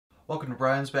Welcome to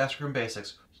Brian's Backroom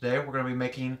Basics. Today we're going to be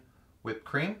making whipped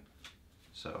cream.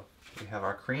 So we have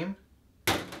our cream,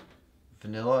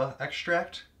 vanilla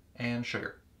extract, and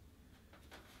sugar.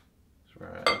 So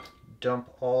we're going to dump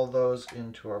all those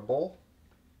into our bowl.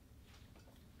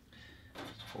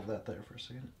 Let's hold that there for a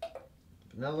second.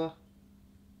 Vanilla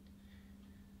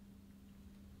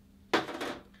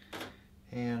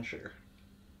and sugar.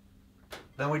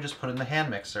 Then we just put in the hand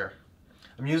mixer.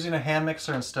 I'm using a hand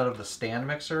mixer instead of the stand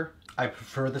mixer. I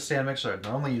prefer the stand mixer. I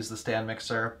normally use the stand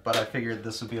mixer, but I figured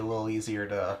this would be a little easier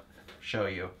to show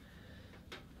you.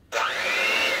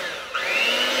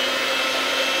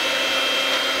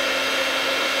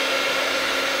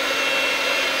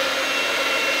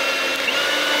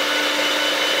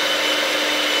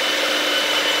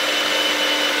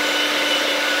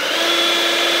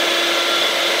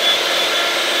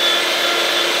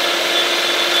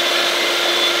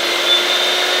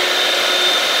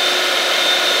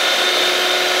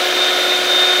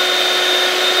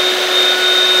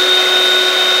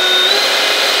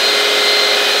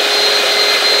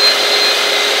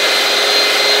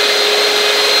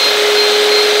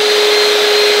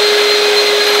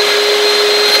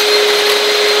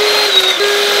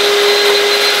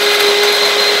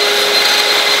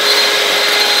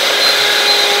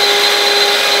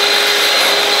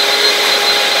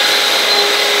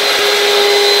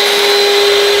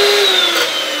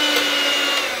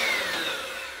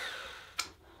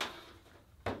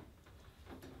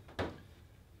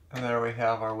 And there we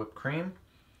have our whipped cream.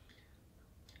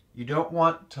 You don't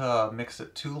want to mix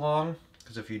it too long,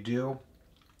 because if you do,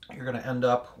 you're going to end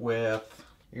up with,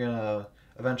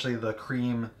 eventually the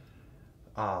cream,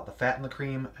 the fat in the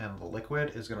cream and the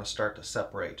liquid is going to start to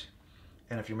separate.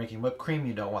 And if you're making whipped cream,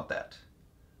 you don't want that.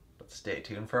 But stay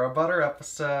tuned for our butter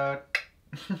episode.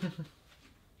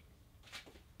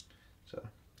 So,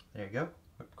 there you go,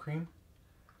 whipped cream.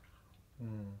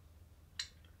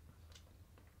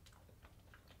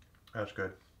 That's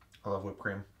good. I love whipped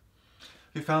cream. If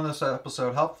you found this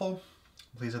episode helpful,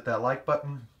 please hit that like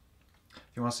button. If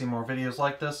you want to see more videos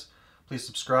like this, please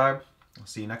subscribe. I'll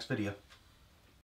see you next video.